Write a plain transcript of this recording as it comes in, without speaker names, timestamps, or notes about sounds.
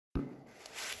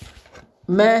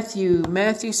Matthew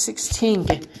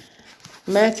 16.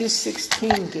 Matthew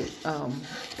 16.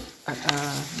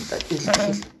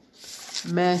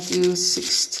 Matthew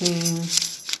 16.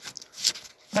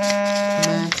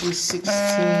 Matthew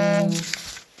 16.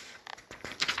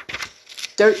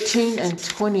 13 and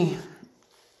 20.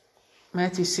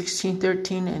 Matthew 16,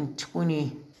 13 and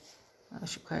 20.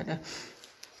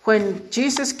 When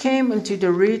Jesus came into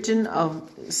the region of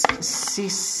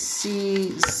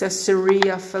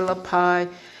Caesarea Philippi,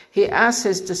 he asked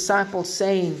his disciples,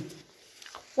 saying,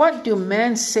 "What do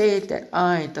men say that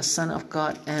I, the Son of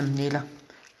God, am?"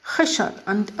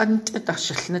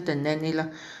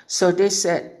 So they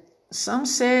said, "Some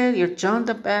say you're John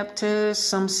the Baptist,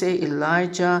 some say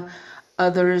Elijah,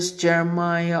 others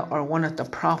Jeremiah or one of the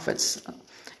prophets."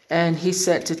 And he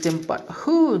said to them, "But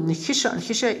who do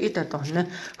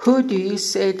you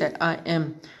say that I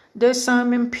am?" There's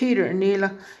Simon Peter,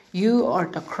 Nila, "You are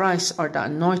the Christ, or the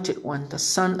anointed one, the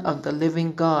Son of the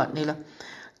living God." Nila.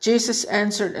 Jesus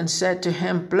answered and said to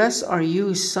him, "Blessed are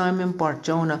you, Simon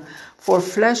Bar-Jonah, for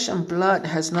flesh and blood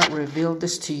has not revealed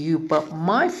this to you, but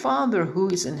my Father who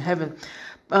is in heaven.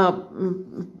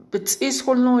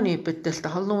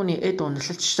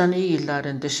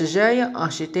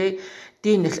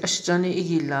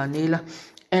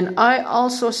 And I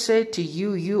also say to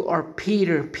you, you are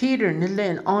Peter,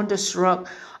 and on this rock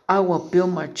I will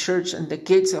build my church, and the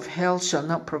gates of hell shall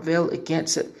not prevail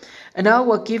against it. And I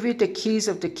will give you the keys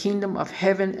of the kingdom of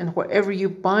heaven, and whatever you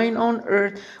bind on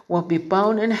earth will be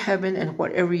bound in heaven, and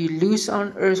whatever you loose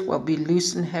on earth will be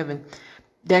loosed in heaven."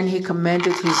 Then he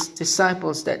commanded his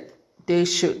disciples that they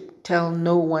should tell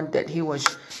no one that he was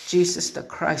Jesus the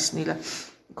Christ.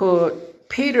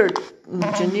 Peter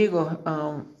Janigo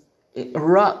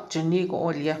rock Janigo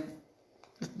olya.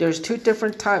 There's two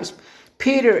different types.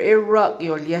 Peter a rock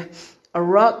olya. A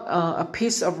rock, a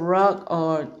piece of rock,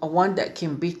 or a one that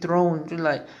can be thrown,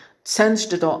 like sense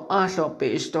the door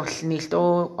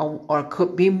or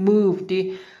could be moved.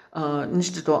 A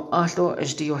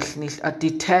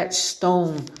detached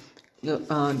stone.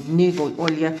 Nigo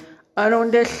olya. I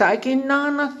don't like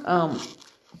nana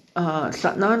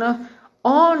nana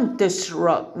on this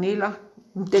rock nila.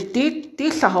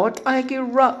 The hot I get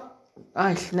rock.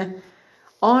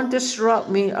 On this rock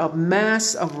mean a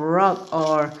mass of rock,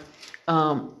 or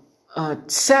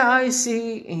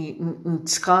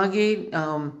skagi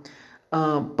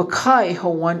bakai ho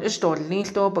one is to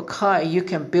linto bakai, you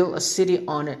can build a city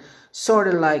on it, sort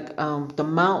of like the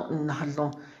mountain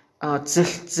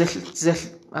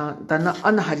dana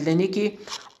anhaleniki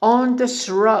on this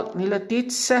rock nila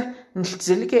ditse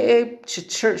nzilike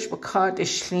church bakat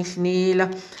is nila.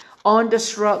 On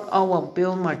this rock I will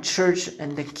build my church,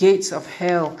 and the gates of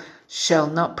hell shall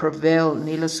not prevail.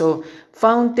 Nila. So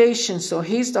foundation. So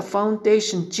he's the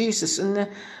foundation, Jesus. And the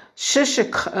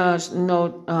shishik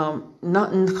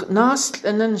nasl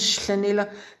and then shlenila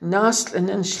nasl and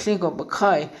then shlingo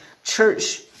bakai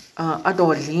church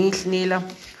adolin nila.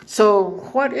 So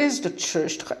what is the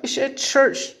church? Is a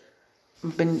church?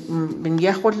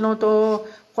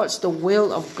 What's the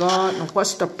will of God, and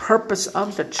what's the purpose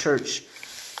of the church?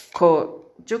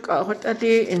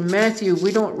 In Matthew,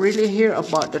 we don't really hear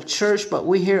about the church, but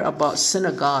we hear about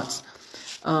synagogues,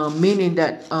 meaning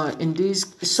that in these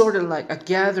sort of like a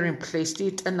gathering place.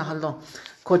 We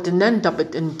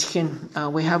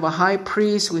have a high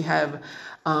priest, we have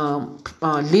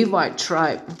Levite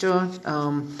tribe.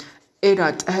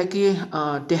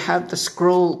 They have the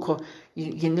scroll.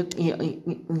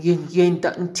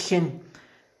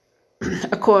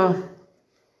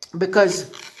 Because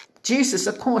Jesus,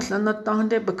 of course,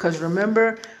 because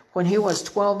remember when he was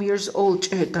 12 years old,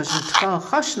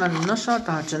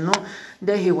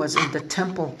 that he was in the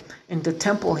temple. In the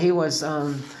temple, he was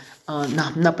I'm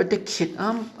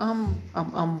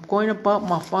going about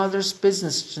my father's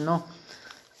business,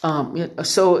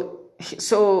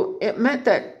 So it meant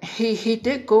that he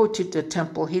did go to the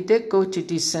temple, he did go to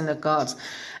these synagogues,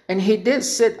 and he did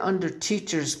sit under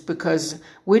teachers, because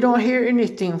we don't hear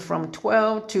anything from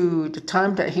 12 to the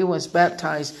time that he was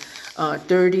baptized,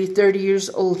 30 years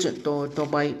old.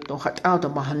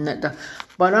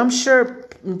 But I'm sure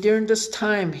during this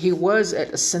time he was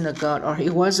at a synagogue, or he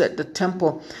was at the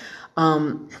temple.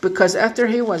 Because after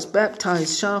he was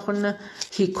baptized,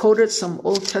 he quoted some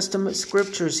Old Testament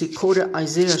scriptures. He quoted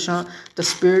Isaiah, "The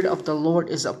Spirit of the Lord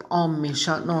is upon me."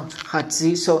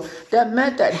 So that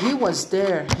meant that he was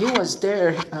there. He was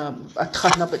there.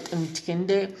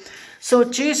 So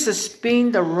Jesus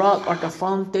being the rock, or the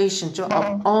foundation,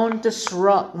 up on this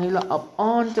rock,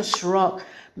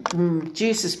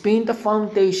 Jesus being the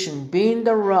foundation, being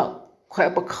the rock,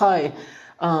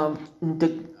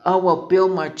 I will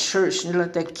build my church.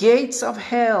 The gates of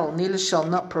hell shall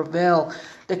not prevail.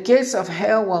 The gates of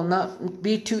hell will not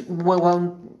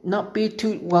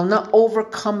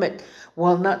overcome it,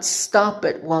 will not stop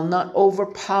it, will not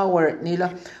overpower it.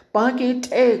 Bagit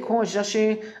ko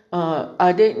jashi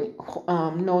ade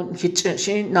no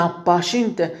hitche na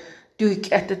bashinte duik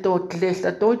eteto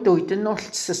tleta do no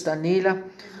sister Nila.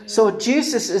 So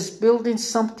Jesus is building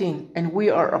something and we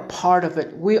are a part of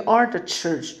it. We are the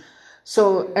church.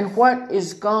 So, and what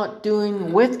is God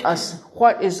doing with us?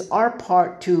 What is our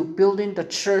part to building the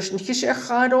church?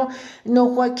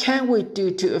 What can we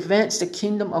do to advance the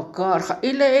kingdom of God?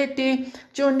 It's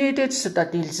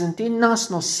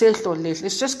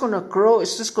just going to grow.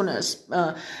 It's just going to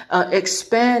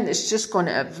expand. It's just going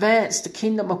to advance the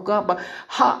kingdom of God. But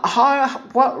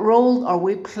what role are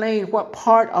we playing? What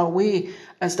part are we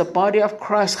as the body of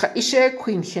Christ?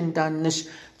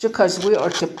 Because we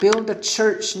are to build the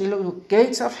church.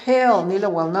 Gates of hell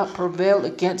will not prevail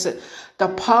against it. The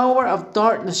power of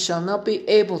darkness shall not be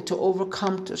able to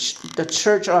overcome the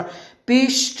church or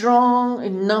be strong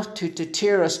enough to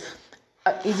deter us.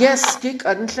 Yes, church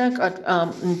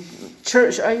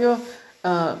ayo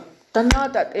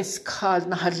that is called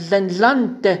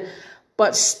nahalande.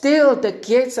 But still the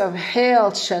gates of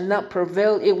hell shall not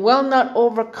prevail. It will not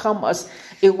overcome us.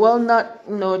 It will not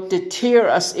deter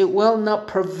us. It will not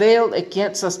prevail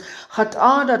against us.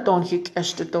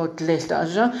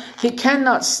 He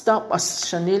cannot stop us,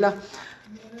 Shanila.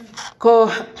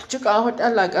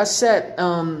 Like I said,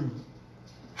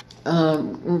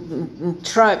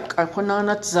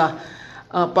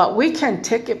 but we can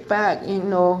take it back,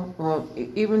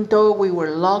 even though we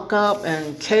were locked up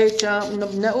and caged up.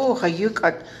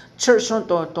 Church on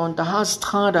the house,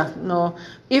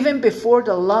 even before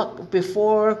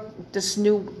before this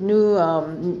new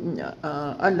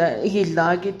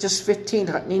just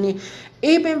 15.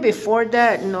 Even before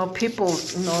that, people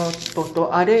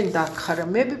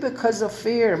maybe because of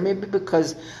fear, maybe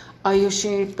because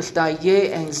anxiety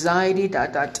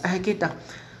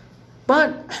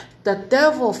but the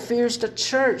devil fears the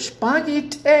church.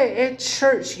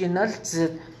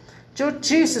 Church,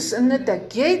 Jesus, and the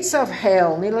gates of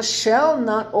hell shall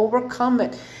not overcome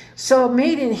it. So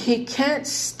meaning he can't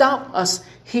stop us.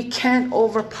 He can't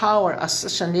overpower us,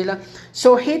 Shanila.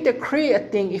 So he decree a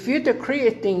thing. If you decree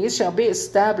a thing, it shall be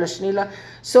established, Nila.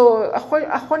 So when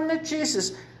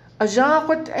Jesus,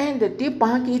 what end the deep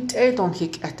bagit don't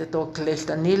hik at the dog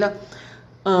Nila.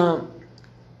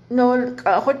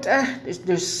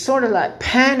 There's sort of like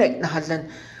panic,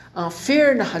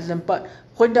 fear, but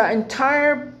when the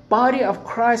entire body of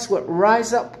Christ would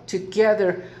rise up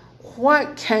together,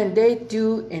 what can they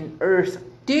do in earth?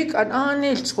 What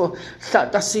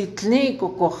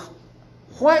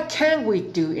can we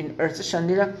do in earth,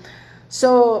 Shanila?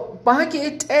 So,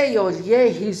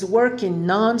 he's working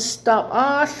non-stop.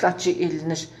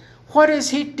 What is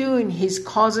he doing? He's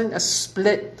causing a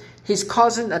split. He's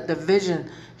causing a division.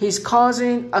 He's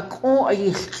causing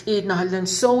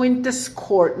sowing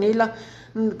discord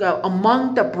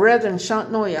among the brethren.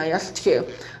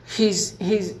 He's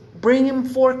bringing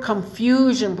forth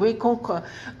confusion. They're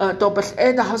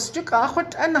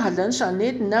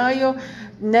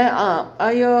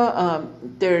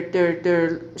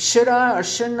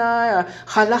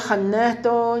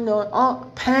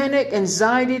panic,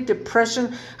 anxiety,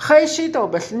 depression.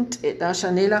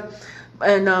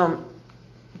 And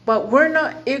but we're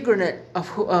not ignorant of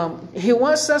who he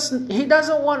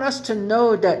doesn't want us to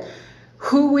know that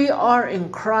who we are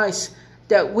in Christ,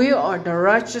 that we are the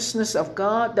righteousness of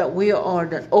God, that we are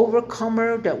the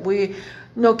overcomer, that we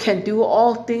can do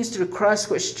all things through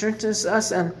Christ which strengthens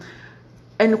us, and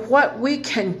what we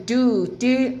can do.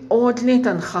 He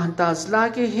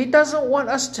doesn't want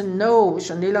us to know,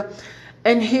 Shanila,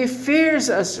 and he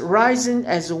fears us rising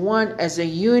as one, as a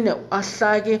unit.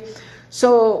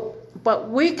 So, but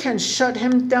we can shut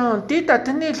him down.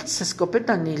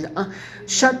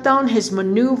 Shut down his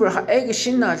maneuver.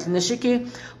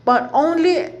 But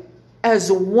only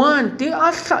as one.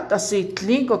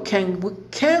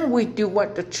 Can we do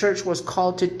what the church was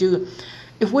called to do?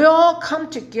 If we all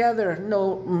come together,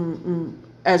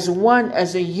 as one,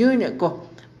 as a unit,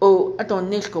 we've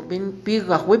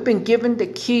been given the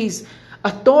keys.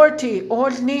 Authority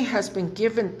only has been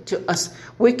given to us.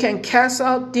 We can cast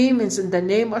out demons in the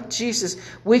name of Jesus.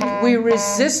 We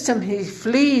resist him, he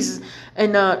flees,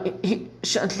 and he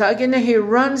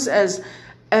runs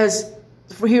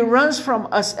he runs from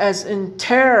us as in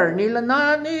terror.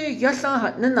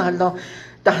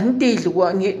 Tahndi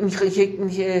luwa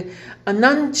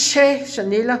ananche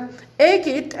shanila.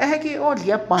 Egi all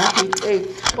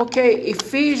yapahit. Okay,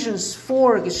 Ephesians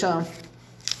 4 gisha.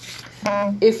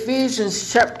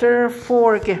 Ephesians chapter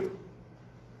 4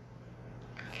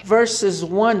 verses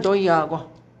 1 do yago.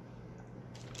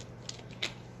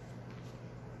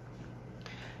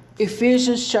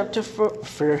 Ephesians chapter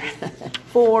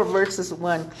 4 verses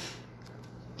 1.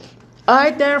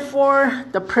 I therefore,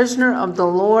 the prisoner of the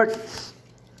Lord,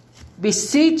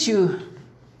 beseech you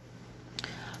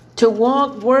to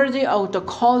walk worthy of the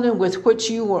calling with which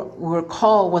you were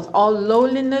called, with all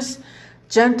lowliness,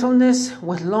 gentleness,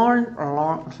 with long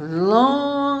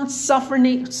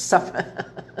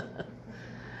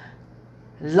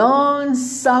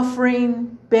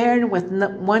suffering, bearing with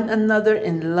one another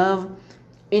in love,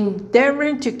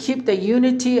 endeavoring to keep the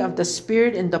unity of the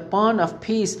Spirit in the bond of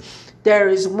peace. There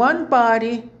is one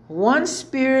body, one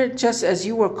Spirit, just as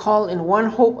you were called in one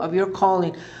hope of your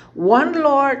calling. One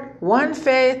Lord, one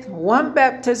faith, one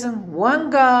baptism, one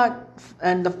God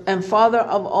and Father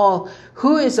of all,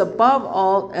 who is above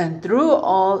all and through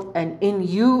all and in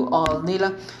you all.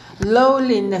 Nila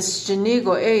lowliness,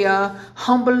 janigo eya,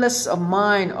 humbleness of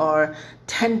mind or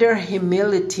tender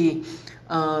humility.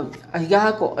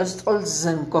 Ayago as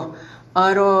olzenko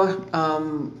aro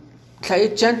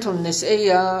gentleness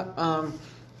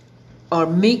or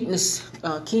meekness.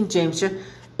 King James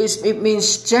it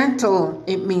means gentle,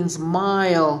 it means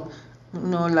mild,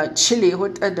 like chili,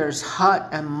 what others hot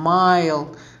and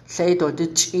mild.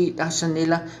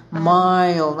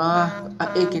 Mild,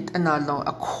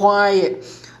 a quiet.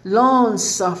 Long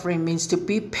suffering means to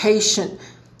be patient,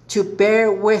 to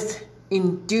bear with,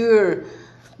 endure.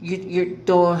 It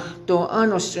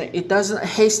doesn't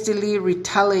hastily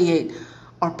retaliate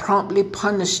or promptly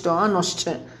punish.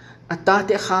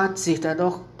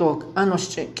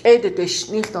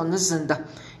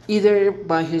 Either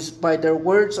by their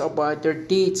words or by their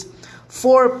deeds.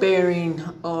 Forbearing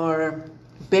or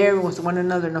bear with one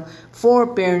another. No.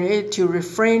 Forbearing, to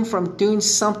refrain from doing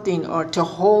something or to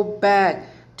hold back,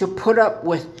 to put up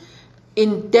with.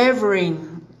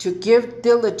 Endeavoring, to give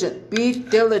diligent, be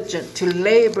diligent, to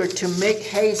labor, to make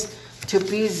haste, to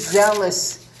be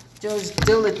zealous. Just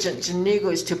diligent,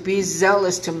 Janigo, is to be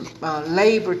zealous, to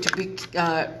labor,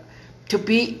 to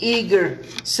be eager.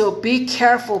 So be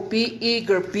careful, be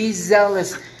eager, be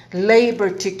zealous. Labor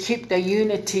to keep the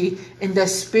unity in the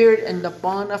Spirit and the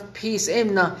bond of peace.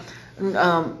 Let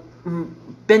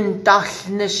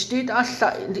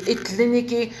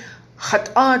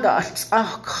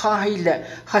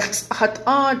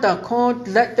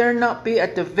there not be a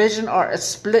division or a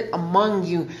split among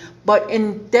you, but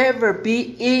endeavor,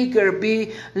 be eager,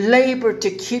 be labor to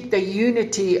keep the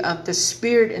unity of the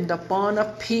Spirit in the bond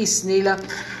of peace. Nila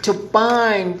to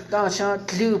bind.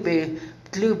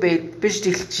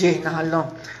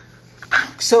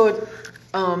 So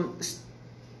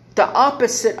the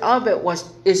opposite of it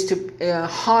is to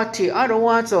haughty. I don't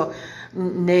want to.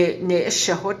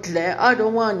 I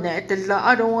don't want.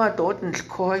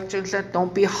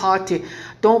 Don't be haughty.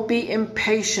 Don't be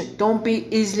impatient. Don't be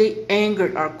easily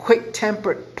angered or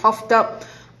quick-tempered, puffed up.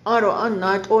 I don't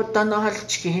want.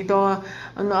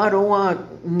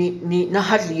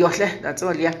 That's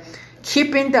all. Yeah.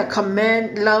 Keeping the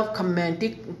love command.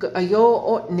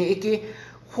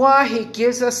 Why he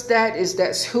gives us that is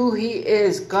that's who he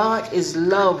is. God is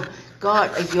love.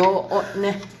 God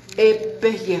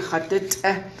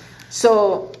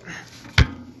so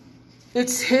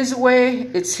it's his way,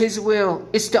 it's his will.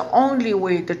 It's the only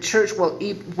way the church will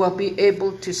be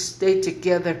able to stay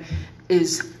together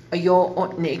is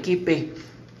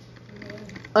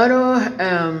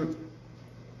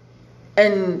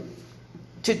and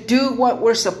to do what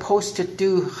we're supposed to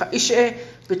do.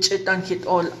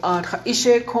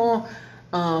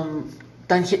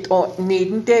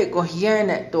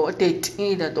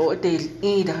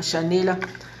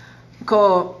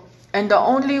 And the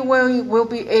only way we'll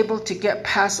be able to get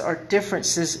past our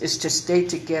differences is to stay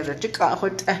together.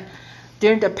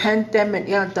 During the pandemic,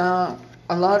 a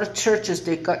lot of churches,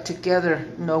 they got together,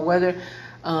 whether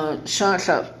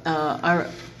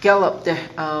Gallup, the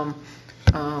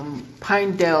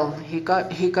Pinedale, he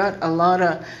got a lot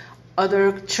of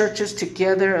other churches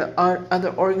together,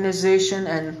 other organization,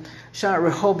 and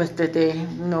Rehoboth, that they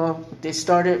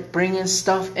started bringing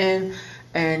stuff in,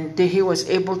 and they were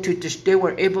able to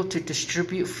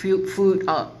distribute food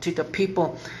out to the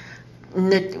people.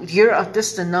 Year of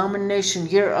this denomination,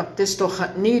 year of this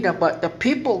Tohatnida, but the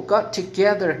people got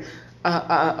together,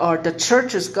 or the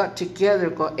churches got together,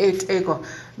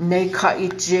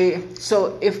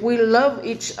 So if we love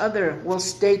each other, we'll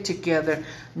stay together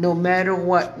no matter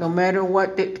what. No matter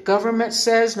what the government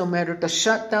says, no matter the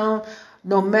shutdown,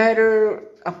 no matter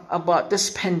about this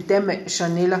pandemic,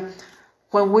 Shanila.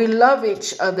 When we love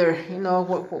each other,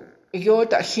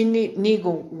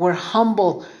 we're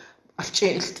humble. We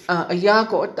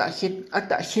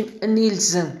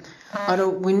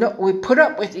put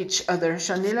up with each other,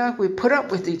 Shanila. We put up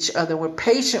with each other. We're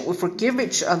patient. We forgive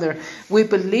each other. We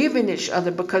believe in each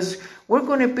other because we're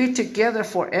going to be together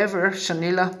forever,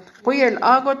 Shanila.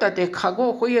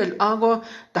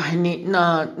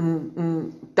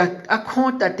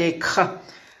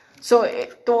 So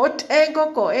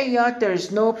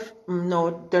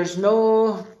there's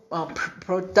no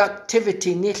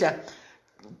productivity nila.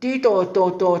 Dito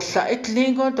to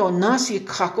saitlingo to nasi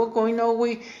kako,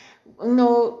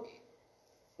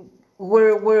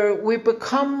 we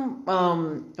become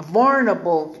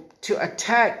vulnerable to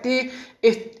attack. If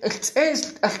it's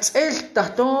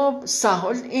tato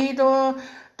sahol ido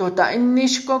to da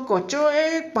inishko kocho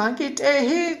bankit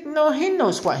he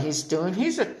knows what he's doing.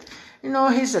 He's a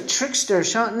trickster.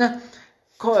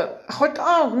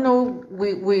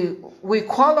 We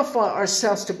qualify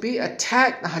ourselves to be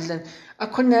attacked. The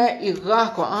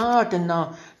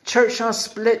church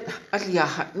split.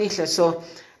 So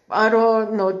I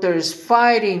don't know. There's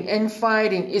fighting and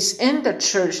fighting. It's in the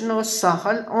church.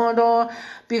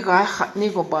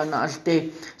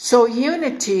 So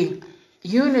unity.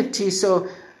 So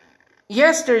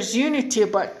yes, there's unity,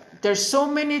 but there's so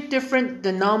many different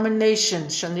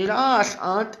denominations. A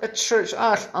church,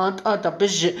 the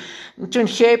bishop,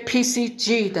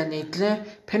 PCG, the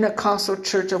Pentecostal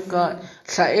Church of God,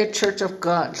 Church of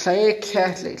God,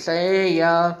 Catholic,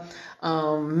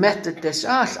 Methodist,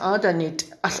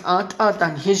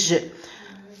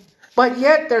 but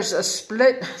yet there's a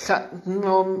split.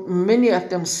 Many of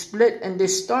them split, and they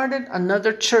started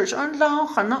another church. So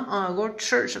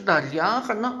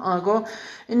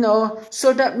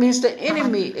that means the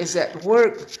enemy is at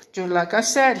work. Like I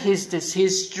said, his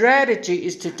strategy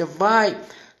is to divide,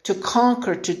 to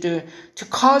conquer, to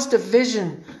cause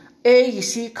division. You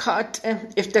see,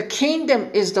 if the kingdom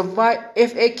is divided,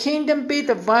 if a kingdom be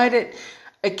divided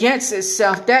against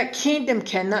itself, that kingdom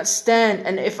cannot stand.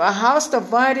 And if a house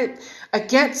divided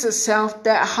against itself,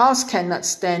 that house cannot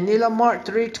stand. Nila Mark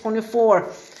 3:24.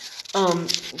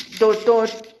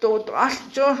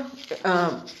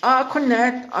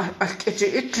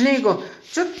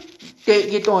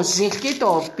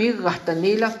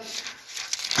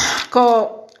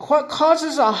 What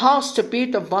causes a house to be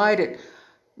divided?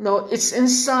 No, it's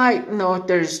inside. No,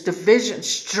 there's division,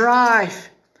 strife,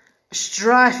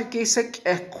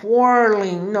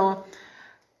 quarreling. No,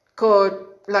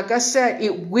 like I said,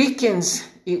 it weakens.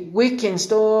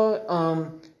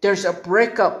 There's a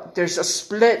breakup. There's a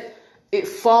split. It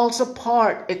falls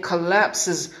apart. It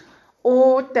collapses.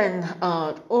 No,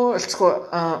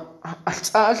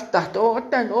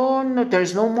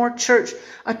 there's no more church.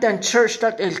 Church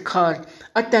that is called.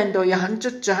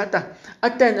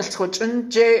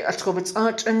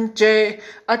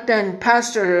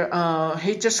 Pastor,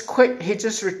 he just quit. He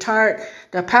just retired.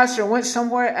 The pastor went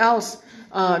somewhere else.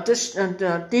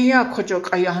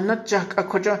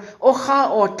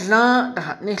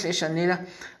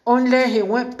 Only he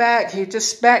went back. He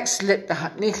just backslid.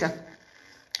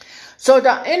 So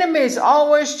the enemy is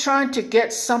always trying to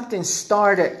get something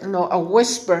started, a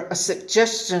whisper, a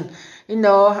suggestion, he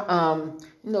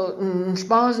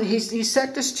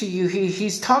said this to you,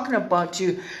 he's talking about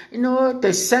you,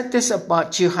 they said this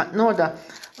about you, I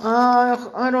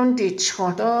don't teach,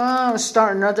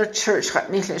 start another church,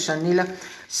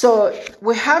 so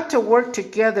we have to work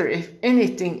together if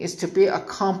anything is to be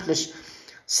accomplished.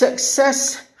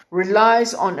 Success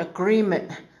relies on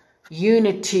agreement.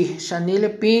 Unity,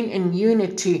 Shanila, being in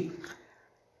unity.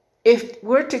 If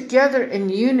we're together in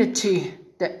unity,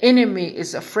 the enemy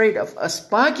is afraid of us.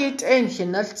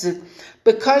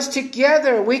 Because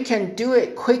together we can do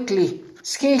it quickly.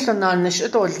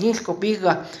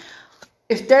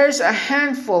 If there's a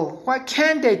handful, what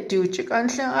can they do?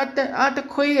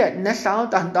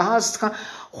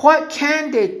 What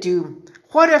can they do?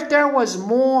 What if there was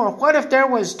more? What if there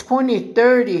was 20,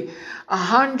 30,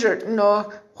 100,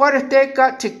 What if they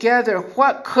got together?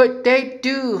 What could they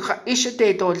do? What if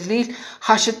they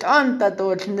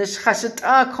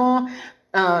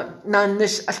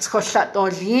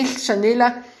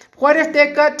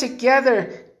got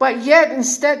together? But yet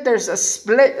instead there's a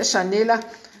split, Shanila.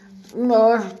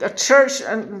 The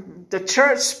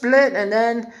church split, and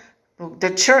then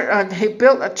The church, he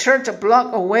built a church a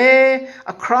block away,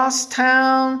 across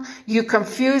town. You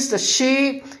confuse the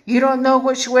sheep. You don't know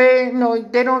which way,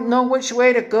 they don't know which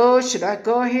way to go. Should I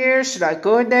go here? Should I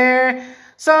go there?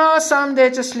 So some they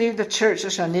just leave the church,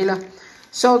 Shanila.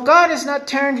 So God has not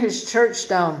turned his church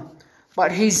down,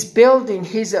 but he's building,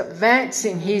 he's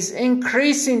advancing, he's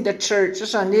increasing the church,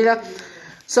 Shanila.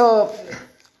 So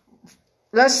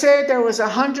let's say there was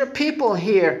 100 people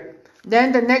here.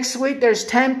 Then the next week there's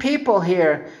 10 people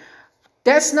here.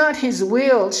 That's not his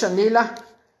will, Shanila.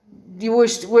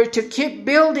 We're to keep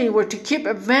building, we're to keep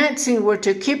advancing, we're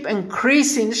to keep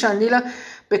increasing, Shanila.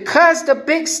 Because the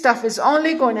big stuff is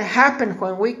only going to happen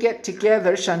when we get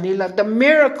together, Shanila. The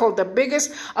miracle, the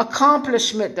biggest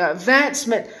accomplishment, the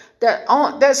advancement,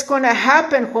 that's going to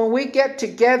happen when we get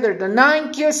together. The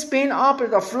 9 gifts being offered,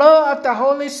 the flow of the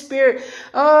Holy Spirit.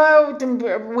 Oh,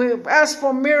 we ask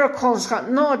for miracles.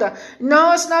 No,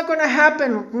 it's not going to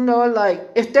happen. Like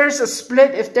if there's a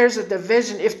split, if there's a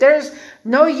division, if there's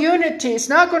no unity, it's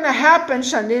not going to happen,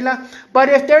 Shanila. But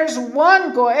if there's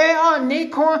one go,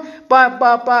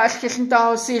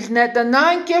 the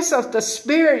 9 gifts of the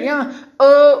Spirit,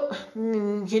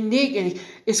 unique,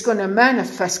 it's going to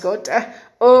manifest, God.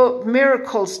 Oh,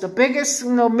 miracles, the biggest,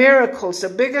 miracles, the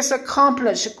biggest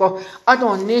accomplishment. I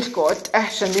don't need God,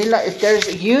 Shanila. If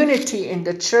there's unity in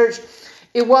the church,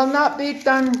 it will not be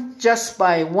done just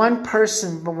by one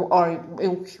person, or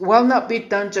it will not be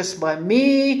done just by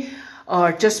me,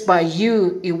 or just by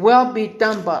you. It will be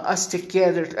done by us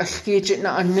together. And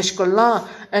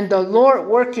the Lord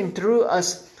working through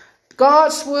us.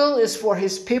 God's will is for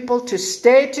his people to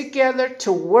stay together,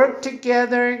 to work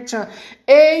together, the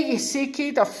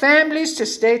families to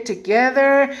stay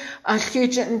together.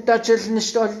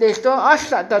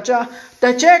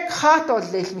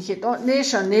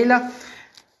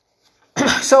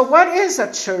 So what is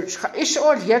a church?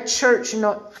 Church,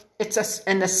 it's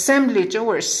an assembly.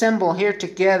 We're assembled here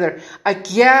together, a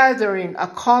gathering, a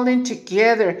calling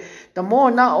together. The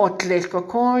more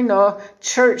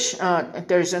church,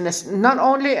 there's not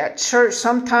only at church,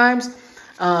 sometimes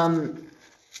a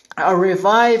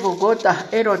revival,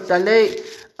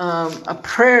 a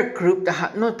prayer group,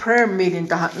 no prayer meeting,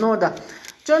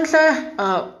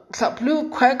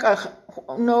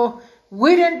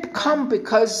 we didn't come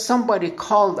because somebody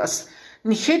called us.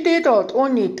 No,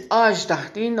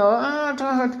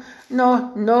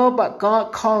 but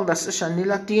God called us,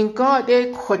 Shanila.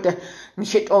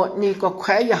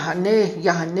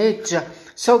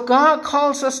 So God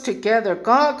calls us together.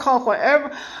 God called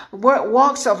whatever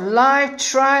walks of life,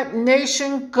 tribe,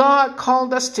 nation. God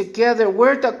called us together.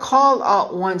 We're the call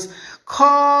out ones.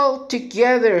 Called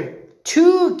together.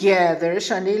 Together,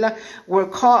 Shanila. We're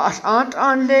called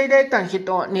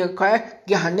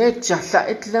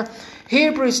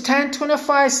Hebrews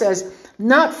 10:25 says,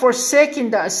 not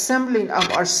forsaking the assembling of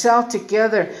ourselves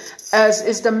together, as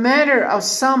is the manner of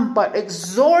some, but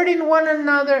exhorting one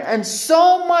another, and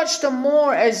so much the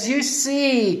more as you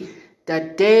see the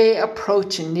day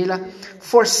approaching. Nila.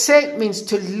 Forsake means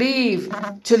to leave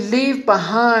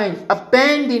behind,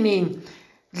 abandoning,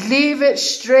 leave it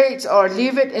straight, or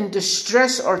leave it in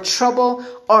distress or trouble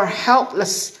or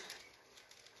helpless,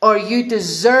 or you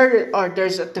desert it, or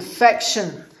there's a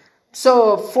defection.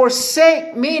 So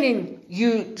forsake meaning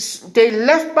they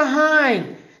left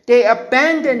behind, they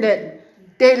abandoned it,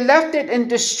 they left it in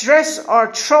distress or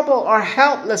trouble or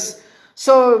helpless.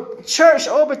 So church,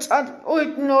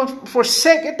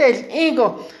 forsake it,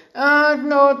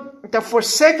 the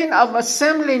forsaking of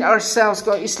assembling ourselves,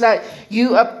 God, it's like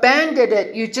you abandoned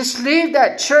it, you just leave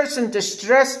that church in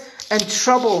distress and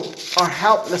trouble or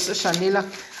helpless, Shanila.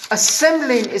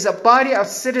 Assembling is a body of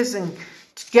citizens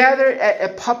gathered at a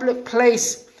public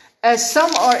place, as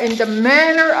some are in the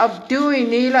manner of doing,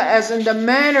 Nila, as in the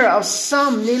manner of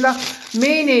some, Nila,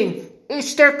 meaning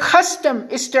it's their custom,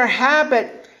 it's their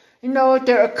habit,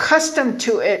 they're accustomed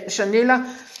to it, Shanila,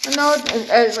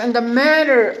 as in the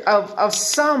manner of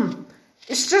some.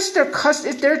 It's just their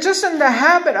custom. They're just in the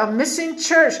habit of missing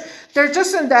church. They're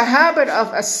just in the habit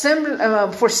of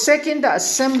forsaking the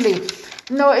assembly.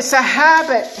 No, it's a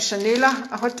habit,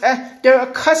 Shanila. They're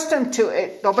accustomed to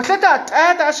it. They're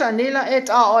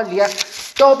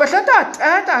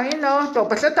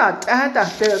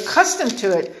accustomed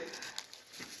to it.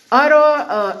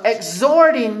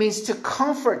 Exhorting means to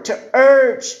comfort, to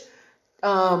urge,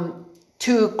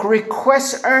 to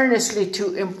request earnestly,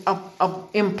 to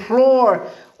implore.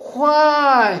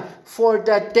 Why? For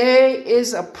the day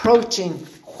is approaching.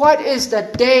 What is the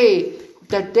day?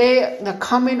 The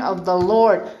coming of the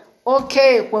Lord.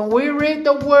 Okay, when we read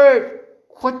the word,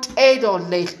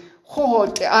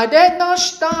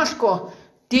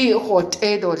 di hot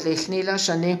edo lech nila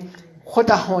shani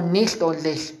hota honil do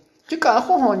lech. Tika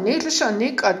ho honil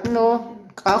shani kat no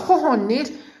ho honil.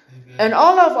 And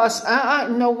all of us,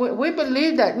 we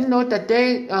believe that the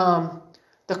day,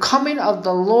 the coming of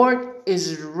the Lord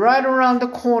is right around the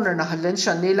corner.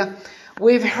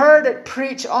 We've heard it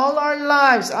preached all our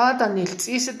lives.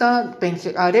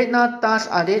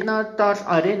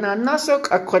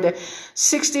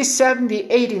 60,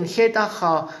 70, 80.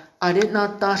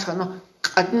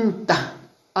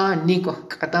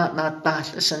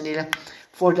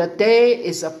 For the day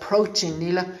is approaching.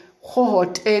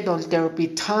 There will be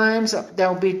times,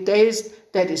 there will be days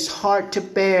that is hard to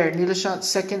bear. 2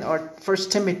 or 1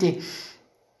 Timothy.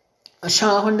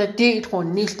 So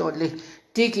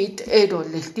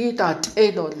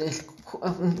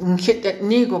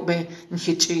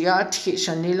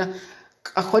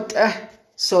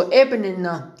even in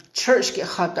the church,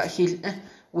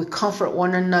 we comfort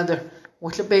one another.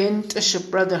 What a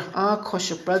brother,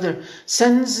 brother,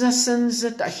 sends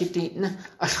that he didn't.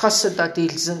 That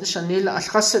ilzin, Shanila,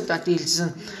 that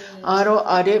ilzin.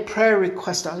 Are prayer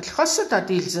request, that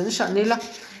ilzin, Shanila.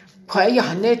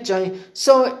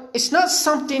 So it's not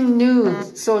something new.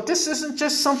 So this isn't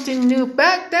just something new.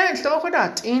 Back then,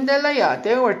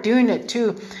 they were doing it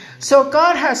too. So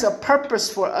God has a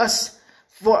purpose for us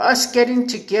getting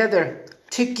together.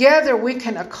 Together we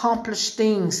can accomplish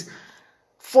things.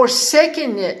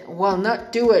 Forsaking it will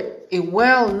not do it. It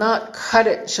will not cut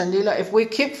it, Shanila. If we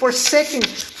keep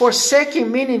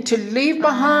forsaking meaning to leave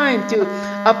behind, to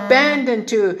abandon,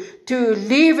 to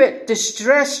leave it,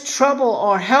 distress, trouble,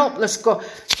 or helpless go.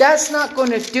 That's not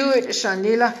going to do it,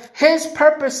 Shanila. His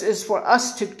purpose is for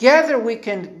us together we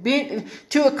can be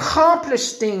to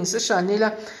accomplish things,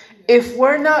 Shanila. If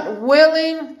we're not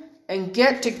willing and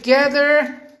get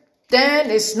together,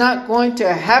 then it's not going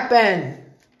to happen,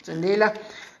 Shanila.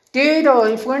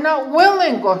 If we're not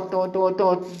willing, if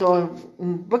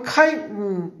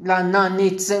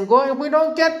we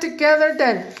don't get together,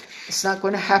 then it's not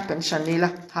going to happen,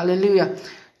 Shanila. Hallelujah.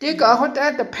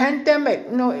 The pandemic,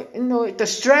 the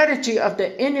strategy of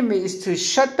the enemy is to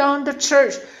shut down the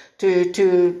church,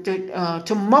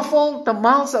 to muffle the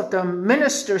mouths of the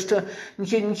ministers,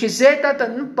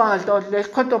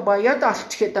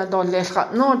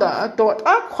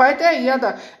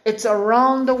 it's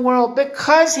around the world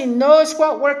because he knows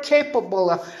what we're capable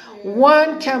of.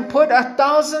 One can put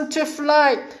 1,000 to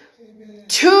flight.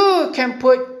 Two can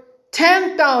put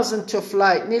 10,000 to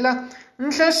flight.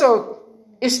 So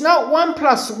it's not 1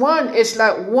 + 1. It's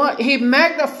like one. He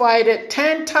magnified it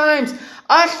 10 times.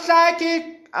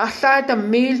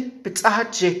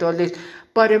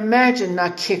 But imagine na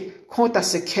kick kota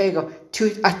sekego to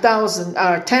 1,000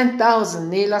 or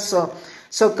 10,000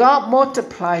 so God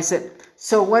multiplies it.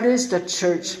 So what is the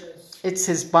church? It's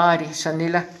his body,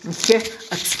 Shanila.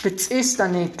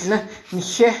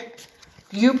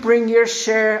 You bring your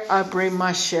share, I bring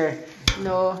my share.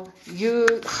 No, you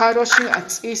haroshi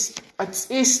at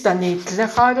istanit le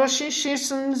haroshi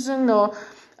shisons no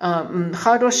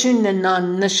Hadoshin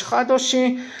and Nish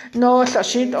Hadoshi no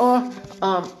Shashid or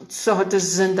so the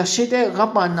Zendashide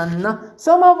Rabanana.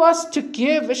 Some of us to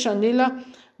give Shanila.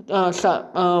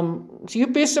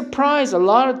 You'd be surprised. A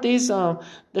lot of these the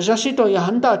Jashito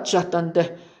Yahanda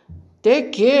Chatande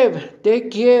they give.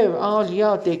 Oh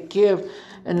yeah, they give.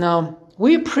 And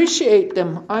we appreciate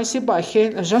them. I see by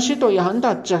here Jashito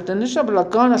Yahanda Chatanisha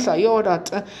Blagana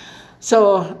Sayorat.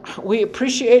 So we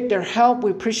appreciate their help.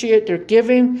 We appreciate their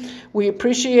giving. We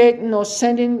appreciate,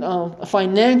 sending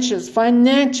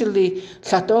financially.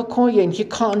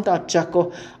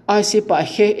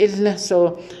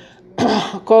 So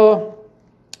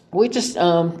we just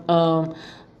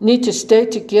need to stay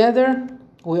together.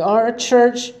 We are a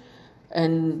church.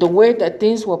 And the way that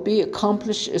things will be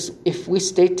accomplished is if we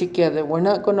stay together. We're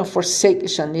not going to forsake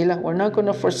Shanila. We're not going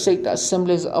to forsake the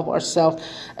assemblies of ourselves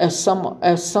as some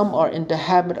are in the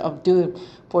habit of doing.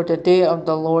 For the day of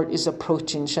the Lord is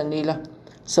approaching, Shanila.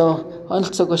 So,